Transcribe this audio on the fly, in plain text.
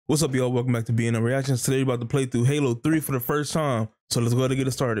What's up, y'all? Welcome back to BNL Reactions. Today we're about to play through Halo 3 for the first time. So let's go ahead and get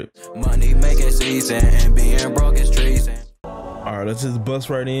it started. Money making season and being broke is treason. Alright, let's just bust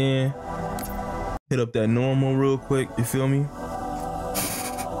right in. Hit up that normal real quick, you feel me?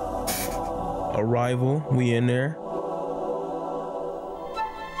 Arrival, we in there.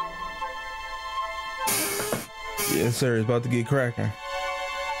 Yes sir, it's about to get cracking.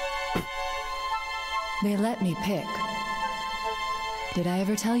 They let me pick. Did I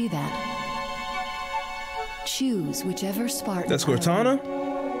ever tell you that? Choose whichever Spartan. That's Cortana?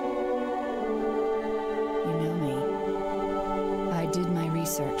 You know me. I did my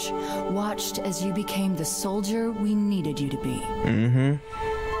research. Watched as you became the soldier we needed you to be. Mm-hmm.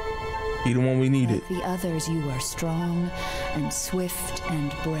 He the one we needed. Like the others, you were strong and swift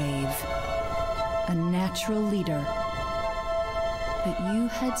and brave. A natural leader. But you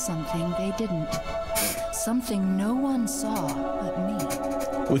had something they didn't. Something no one saw but me.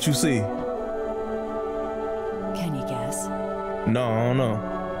 What you see? Can you guess? No, I don't know.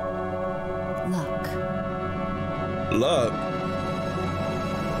 Luck. Luck?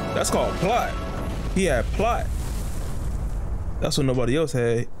 That's called plot. He had plot. That's what nobody else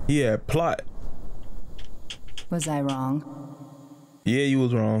had. He had plot. Was I wrong? Yeah, you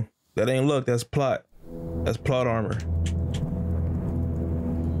was wrong. That ain't luck, that's plot. That's plot armor.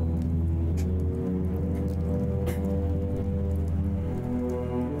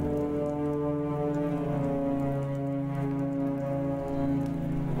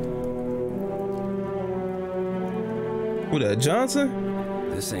 Who that, Johnson?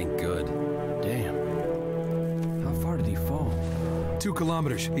 This ain't good. Damn. How far did he fall? 2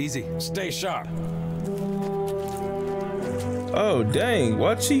 kilometers, easy. Stay sharp. Oh, dang.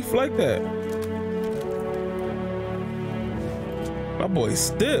 Why Chief like that? My boy's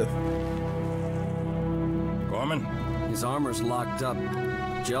stiff. Gorman? His armor's locked up.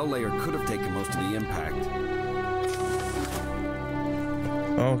 Gel layer could have taken most of the impact.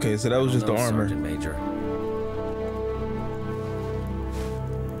 Okay, so that was just the armor. Sergeant Major.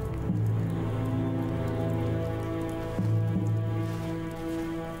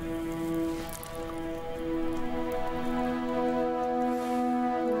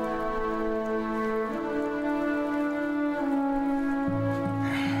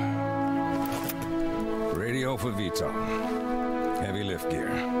 Radio for Vito. Heavy lift gear.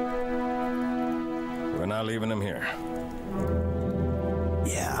 We're not leaving him here.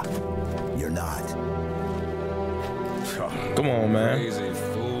 Yeah, you're not. Come on, man. Crazy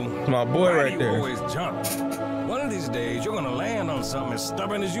fool. It's my boy right there. You always jump. One of these days, you're gonna land on something as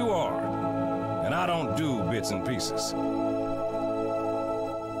stubborn as you are. And I don't do bits and pieces.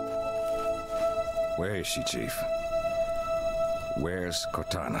 Where is she, Chief? Where's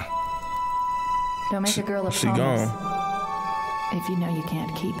Cortana? Don't make a girl a She promise. gone. If you know you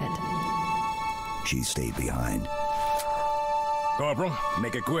can't keep it. She stayed behind. Corporal,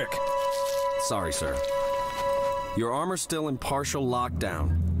 make it quick. Sorry, sir. Your armor's still in partial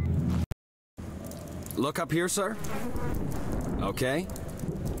lockdown. Look up here, sir. Okay.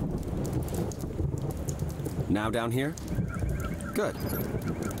 Now down here. Good.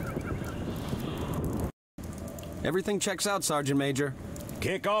 Everything checks out, Sergeant Major.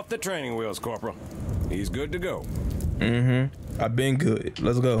 Kick off the training wheels, Corporal. He's good to go. Mm-hmm. I've been good.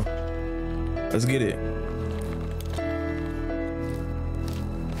 Let's go. Let's get it.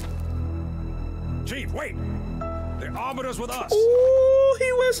 Chief, wait! The arbiter's with us. Ooh, he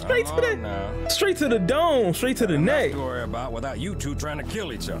went straight to the now. straight to the dome, straight to the neck. Nothing to worry about without you two trying to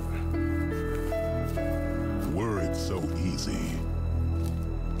kill each other. Were it so easy?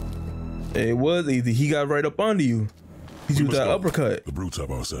 It was easy. He got right up under you. He used that uppercut. The brutes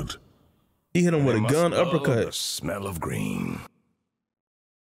have our scent. He hit him with They a must gun love uppercut. The smell of green.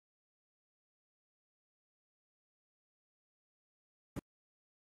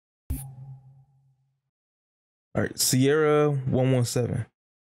 All right, Sierra 117.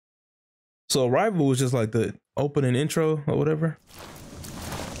 So Arrival was just like the opening intro or whatever.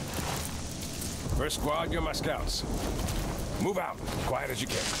 First squad, you're my scouts. Move out, quiet as you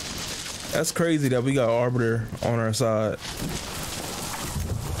can. That's crazy that we got Arbiter on our side.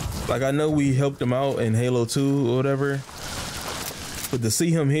 Like, I know we helped him out in Halo 2 or whatever, but to see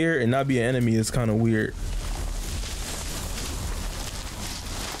him here and not be an enemy is kind of weird.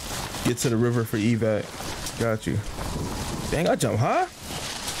 Get to the river for evac. Got you. Dang, I jumped high?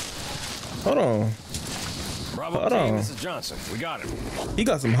 Hold on. Bravo team, this is Johnson. We got him. He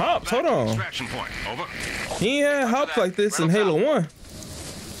got some hops. Hold on. Extraction point. Over. He ain't had hops like this in Halo 1.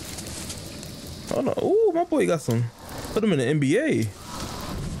 Hold on. Ooh, my boy got some. Put him in the NBA.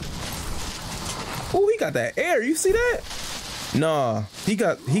 Ooh, he got that air. You see that? Nah, he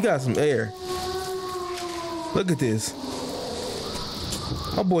got some air. Look at this.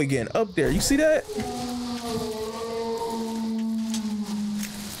 My boy getting up there. You see that?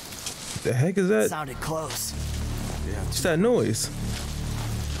 What the heck is that? Sounded close. What's that noise?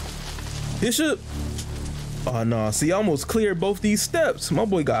 Bishop. Oh no, see, I almost cleared both these steps. My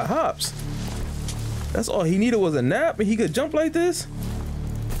boy got hops. That's all he needed was a nap and he could jump like this.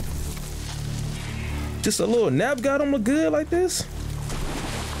 Just a little nap got him good like this.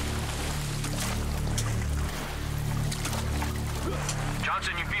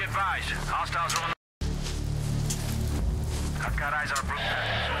 Johnson, you be advised. Hostiles are on the... I've got eyes on a brute.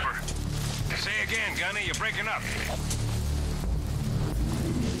 Over. Say again, Gunny, you're breaking up.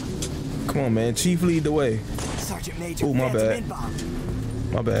 Come on, man. Chief, lead the way. Sergeant Major. Oh, my bad.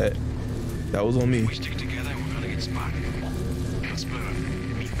 My bad. That was on me. We stick together and we're gonna get spotted. Let's split up.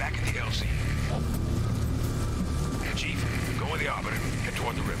 Meet back at the LC. Chief, go with the arbiter. Head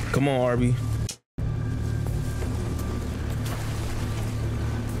toward the river. Come on, Arby.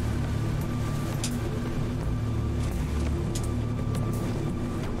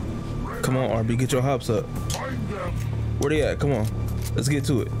 Come on, Arby. Get your hops up. Where they at? Come on. Let's get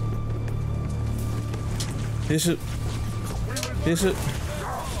to it. Bishop. Bishop.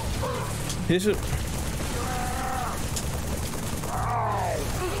 Bishop.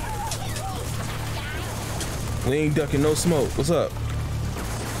 We ain't ducking no smoke. What's up?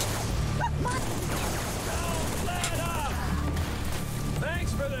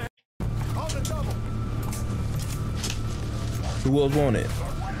 Thanks for the... On the double. Who else want it?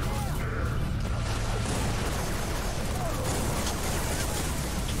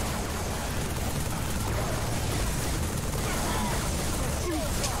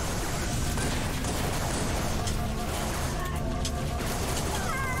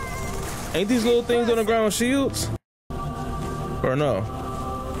 Ain't these little things on the ground shields? Or no?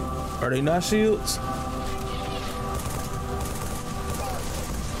 Are they not shields?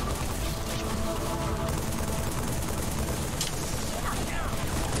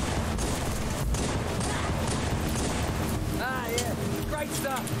 Ah, yeah. Great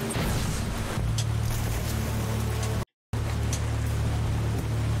stuff.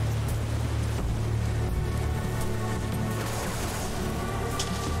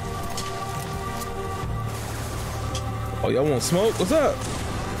 Oh, y'all want smoke? What's up?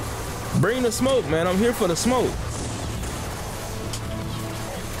 Bring the smoke, man. I'm here for the smoke.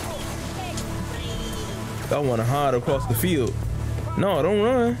 Y'all want to hide across the field. No, don't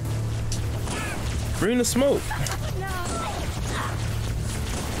run. Bring the smoke.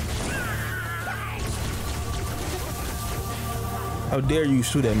 How dare you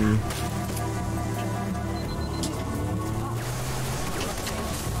shoot at me?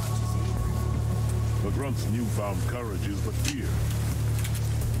 The Grunt's newfound courage is but fear.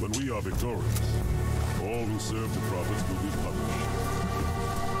 When we are victorious, all who serve the prophets will be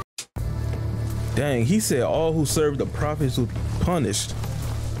punished. Dang, he said all who serve the prophets will be punished.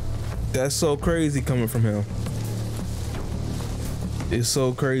 That's so crazy coming from him. It's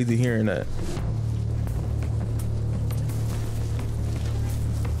so crazy hearing that.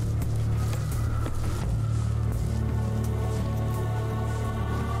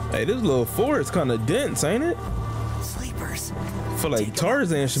 Hey, this little forest kind of dense, ain't it? Sleepers. I feel like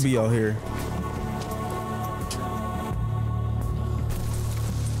Tarzan should be out here.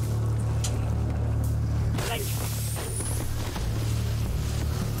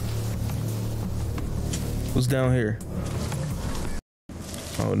 What's down here?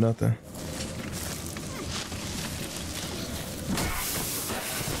 Oh, nothing.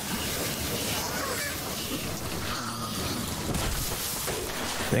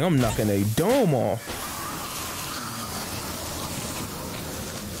 Dang, I'm knocking a dome off.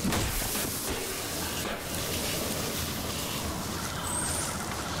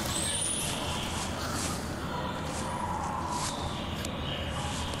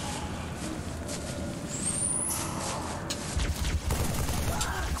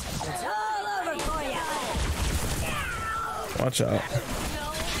 Watch out.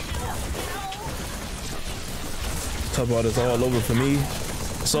 Talk about it's all over for me.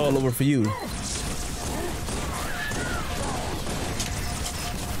 It's all over for you.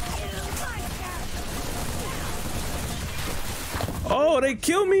 Oh, they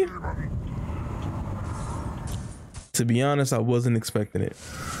killed me? To be honest, I wasn't expecting it.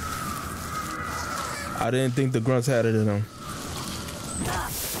 I didn't think the grunts had it in them.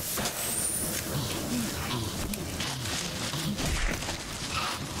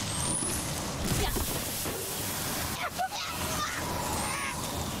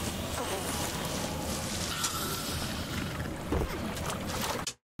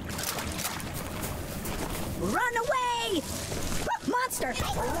 monster!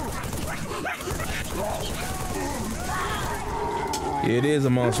 It is a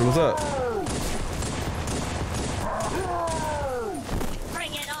monster. What's up?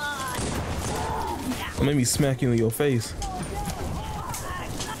 Bring it on! Let me smack you in your face.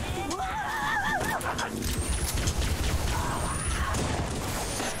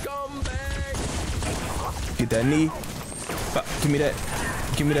 Get that knee. Give me that.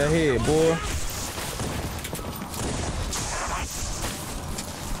 Give me that head, boy.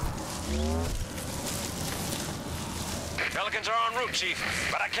 Pelicans are en route, Chief,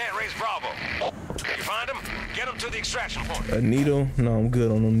 but I can't raise Bravo. You find them? Get them to the extraction point. A needle? No, I'm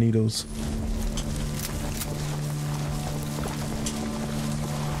good on them needles.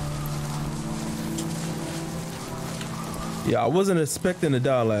 Yeah, I wasn't expecting to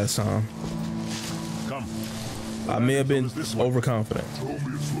die last time. Come. I may have been overconfident. Tell me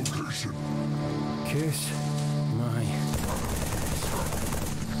its location. Kiss my...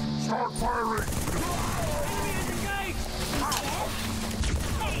 Start firing!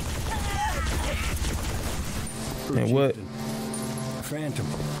 And what? Phantom.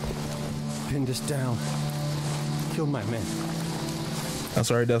 Pinned us down. Killed my men. That's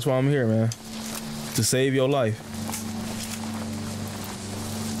right, that's why I'm here, man. To save your life.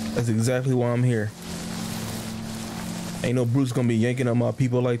 That's exactly why I'm here. Ain't no Bruce gonna be yanking up my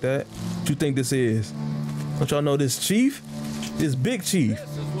people like that. What you think this is? Don't y'all know this chief? This big chief.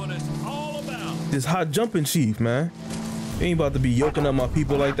 This is what it's all about. This hot jumping chief, man. You ain't about to be yoking up my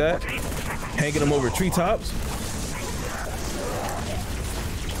people like that. Hanging them over treetops.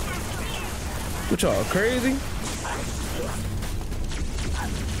 What y'all crazy?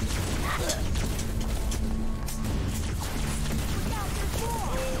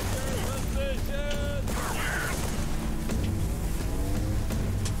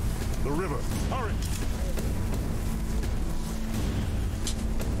 The river. Hurry!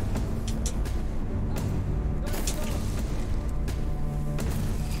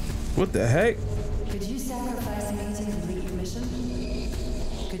 What the heck? Could you sacrifice me to complete your mission?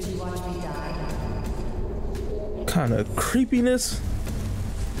 Could you watch me die? Kind of creepiness.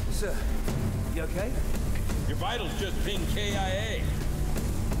 Sir, you okay? Your vitals just pinged KIA.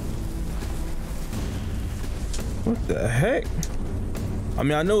 What the heck? I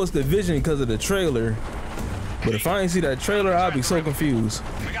mean, I know it's the vision because of the trailer, but if I ain't see that trailer, I'd be so confused.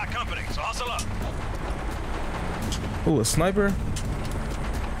 We got company, so hustle up. Oh, a sniper?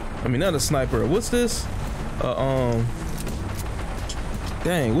 I mean, not a sniper. What's this?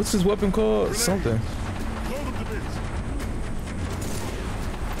 Dang, what's this weapon called? Something. Blow them to bits.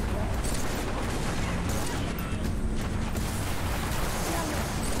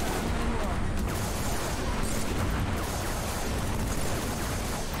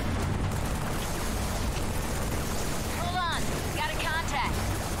 Hold on, got a contact.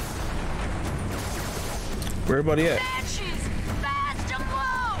 Where everybody at? Bad shoes, fast to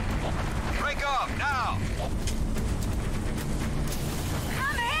blow. Break off, now!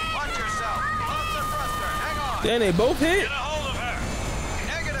 I'm hit. Watch yourself! Pump the thruster, hang on! Damn, they both hit? Get a hold of her.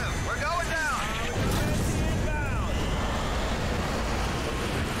 Negative, we're going down!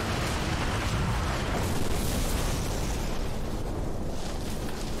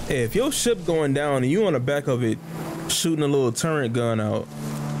 Hey, if your ship going down and you on the back of it shooting a little turret gun out,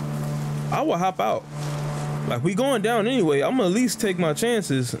 I will hop out. Like, we going down anyway, I'm gonna at least take my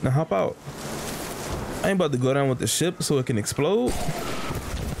chances and hop out. I ain't about to go down with the ship so it can explode.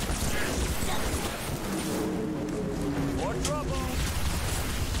 More trouble.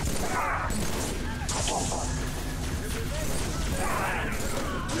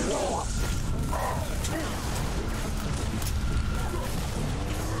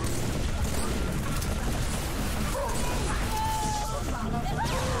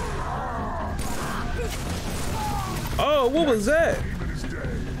 Oh, what was that?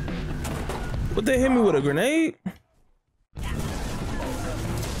 What, they hit me with a grenade?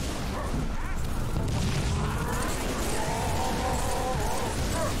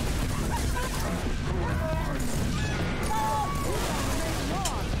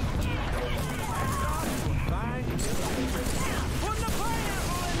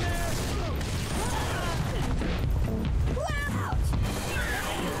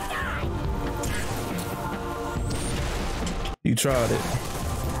 You tried it.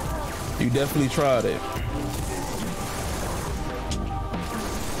 You definitely tried it.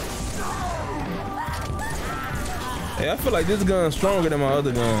 Hey, I feel like this gun's stronger than my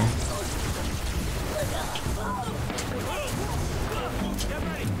other gun.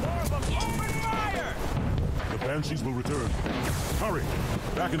 The Banshees will return. Hurry!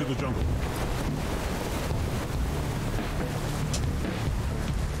 Back into the jungle.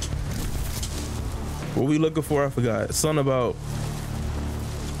 What we looking for? I forgot. Something about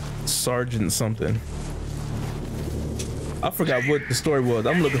Sergeant something. I forgot what the story was.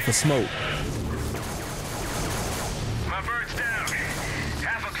 I'm looking for smoke. My bird's down.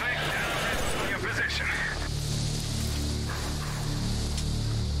 Half a click down your position.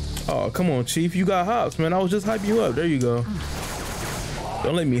 Oh, come on, Chief. You got hops, man. I was just hyping you up. There you go.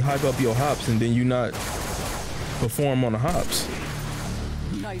 Don't let me hype up your hops and then you not perform on the hops.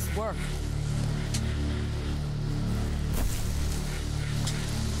 Nice work.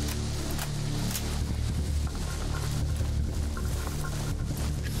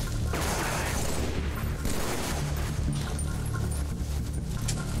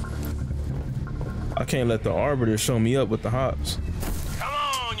 I can't let the arbiter show me up with the hops. Come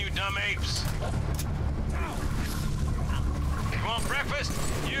on, you dumb apes. You want breakfast?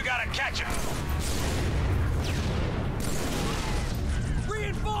 You gotta catch him.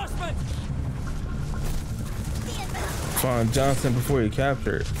 Reinforcement! Find Johnson before you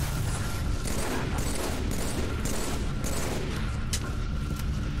capture it.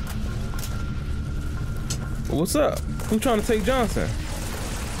 What's up? Who trying to take Johnson?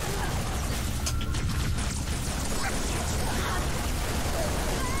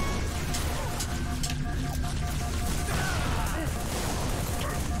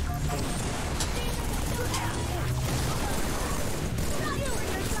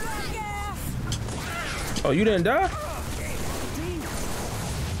 Oh, you didn't die?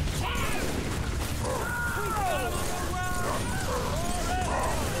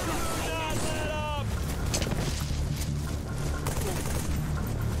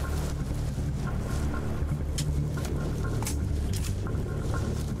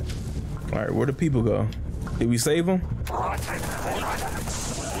 All right, where the people go? Did we save them? That'll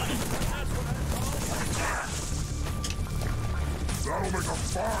make a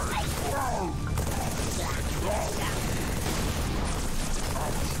fire.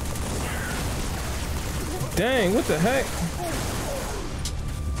 Dang, what the heck?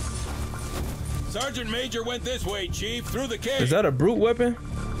 Sergeant Major went this way, Chief, through the cave. Is that a brute weapon?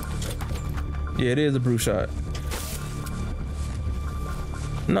 Yeah, it is a brute shot.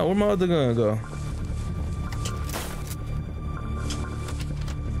 No, where my other gun go?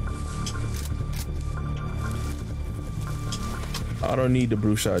 I don't need the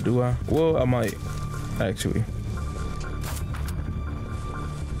brute shot, do I? Well, I might, actually.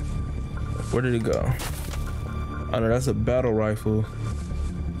 Where did it go? Oh no, that's a battle rifle.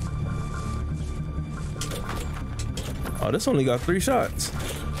 Oh, this only got 3 shots.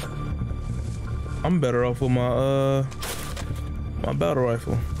 I'm better off with my my battle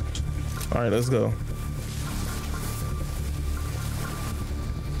rifle. All right, let's go.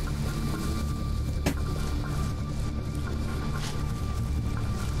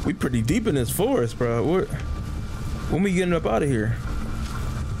 We pretty deep in this forest, bro. When we getting up out of here?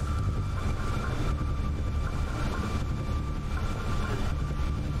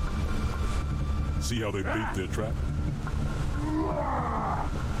 See how they bait their trap?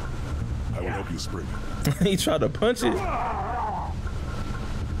 I will help you spring it. He tried to punch it.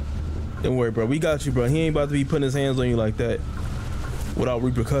 Don't worry, bro. We got you, bro. He ain't about to be putting his hands on you like that without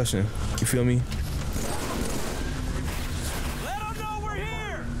repercussion. You feel me? Let them know we're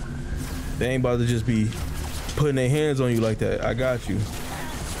here. They ain't about to just be putting their hands on you like that. I got you.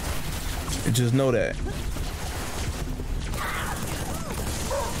 And just know that.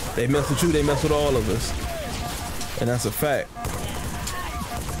 They mess with you, they mess with all of us. And that's a fact.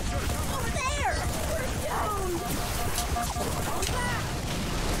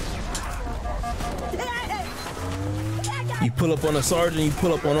 You pull up on a sergeant, you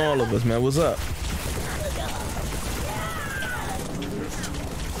pull up on all of us, man. What's up?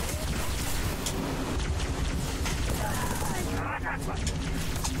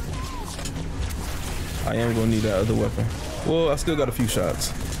 I am gonna need that other weapon. Well, I still got a few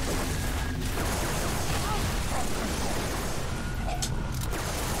shots.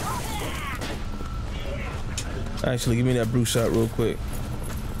 Actually, give me that brute shot real quick.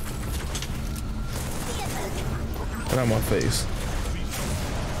 Get out of my face.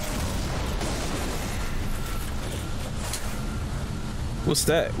 What's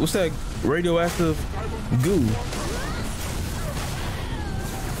that? What's that radioactive goo?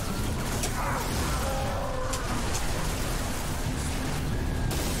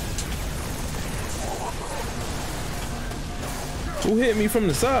 Who hit me from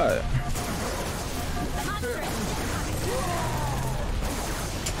the side?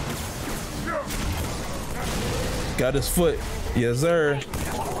 Got his foot. Yes, sir.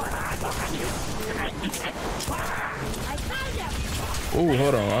 Oh,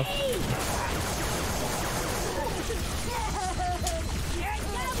 hold on.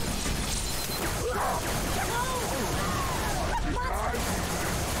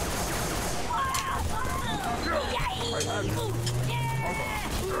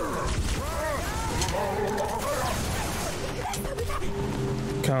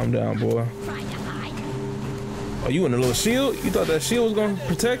 Calm down, boy. Are you in a little shield? You thought that shield was gonna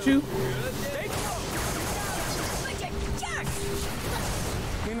protect you?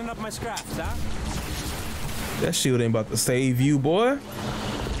 Cleaning up my scraps, huh? That shield ain't about to save you, boy.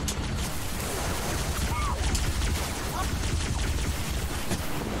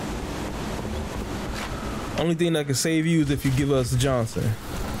 Only thing that can save you is if you give us Johnson.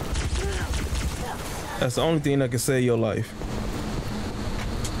 That's the only thing that can save your life.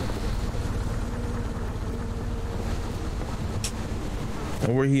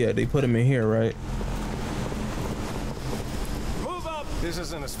 And where he at? They put him in here, right? Move up! This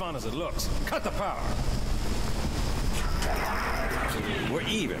isn't as fun as it looks. Cut the power. We're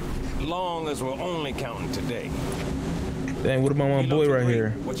even, long as we're only counting today. Dang, what about my boy right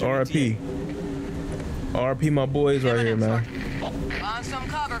here? RIP. RIP my boys right here, man. Find some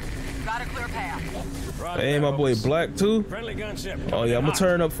cover. Got a clear path. Hey, my boy Black too? Oh yeah, I'm gonna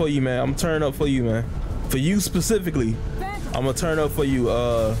turn up for you, man. I'm gonna turn up for you, man. For you specifically. I'm gonna turn up for you,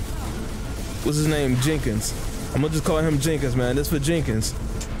 what's his name? Jenkins. I'm gonna just call him Jenkins, man. This for Jenkins.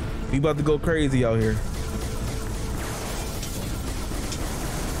 We about to go crazy out here.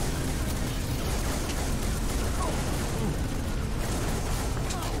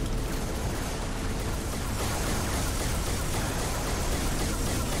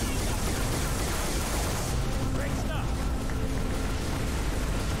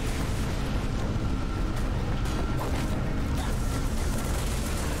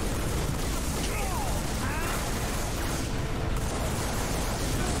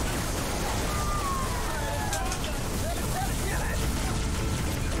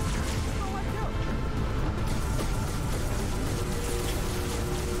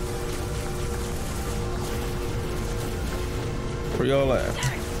 Where y'all at?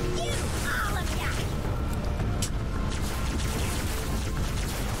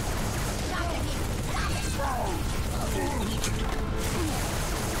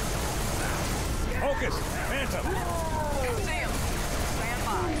 Focus! Phantom! See him. Stand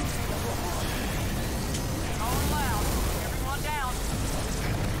by. All loud. Everyone down.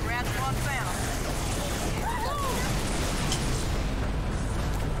 Scratch one Phantom.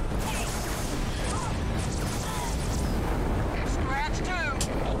 Scratch two.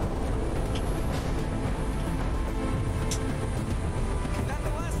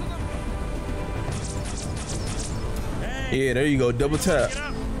 Yeah, there you go. Double tap.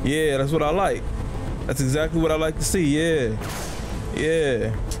 Yeah, that's what I like. That's exactly what I like to see. Yeah.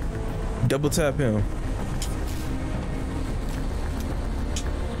 Yeah. Double tap him.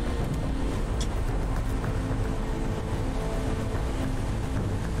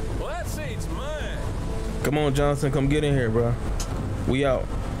 Well, that seat's mine. Come on, Johnson. Come get in here, bro. We out.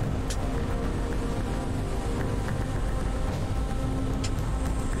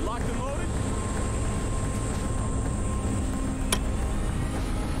 Locked and loaded?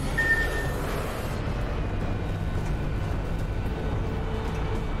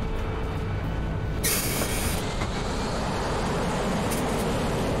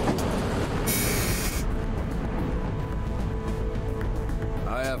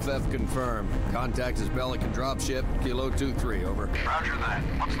 IFF confirmed. Contact is Pelican dropship, Kilo 23, over. Roger that.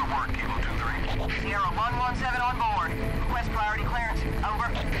 What's the word, Kilo 23? Sierra 117 on board. Request priority clearance.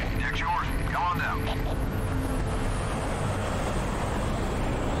 Over. Deck's yours. Come on down.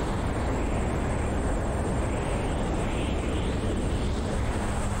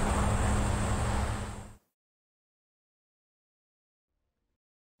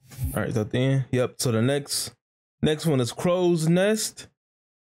 All right, is that the end? Yep. So the next one is Crow's Nest.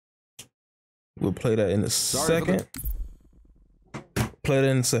 We'll play that in a second. Play that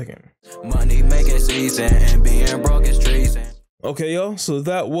in a second. Money making season and being broke is treason. Okay, y'all. So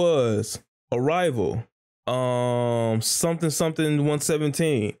that was Arrival. Something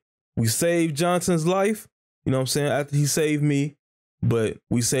 117. We saved Johnson's life. You know what I'm saying? After he saved me, but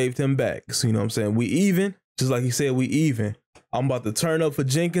we saved him back. So you know what I'm saying? We even, just like he said, we even. I'm about to turn up for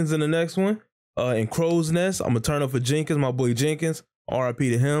Jenkins in the next one. In Crow's Nest, I'm gonna turn up for Jenkins, my boy Jenkins. RIP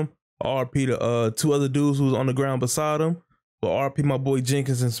to him. RIP to two other dudes who was on the ground beside him. But RIP my boy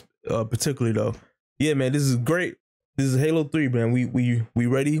Jenkins particularly though. Yeah, man, this is great. This is Halo 3, man. We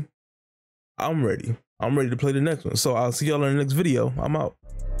ready? I'm ready. I'm ready to play the next one. So I'll see y'all in the next video. I'm out.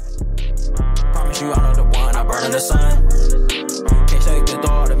 Promise you I'm not the one I burn in the sun.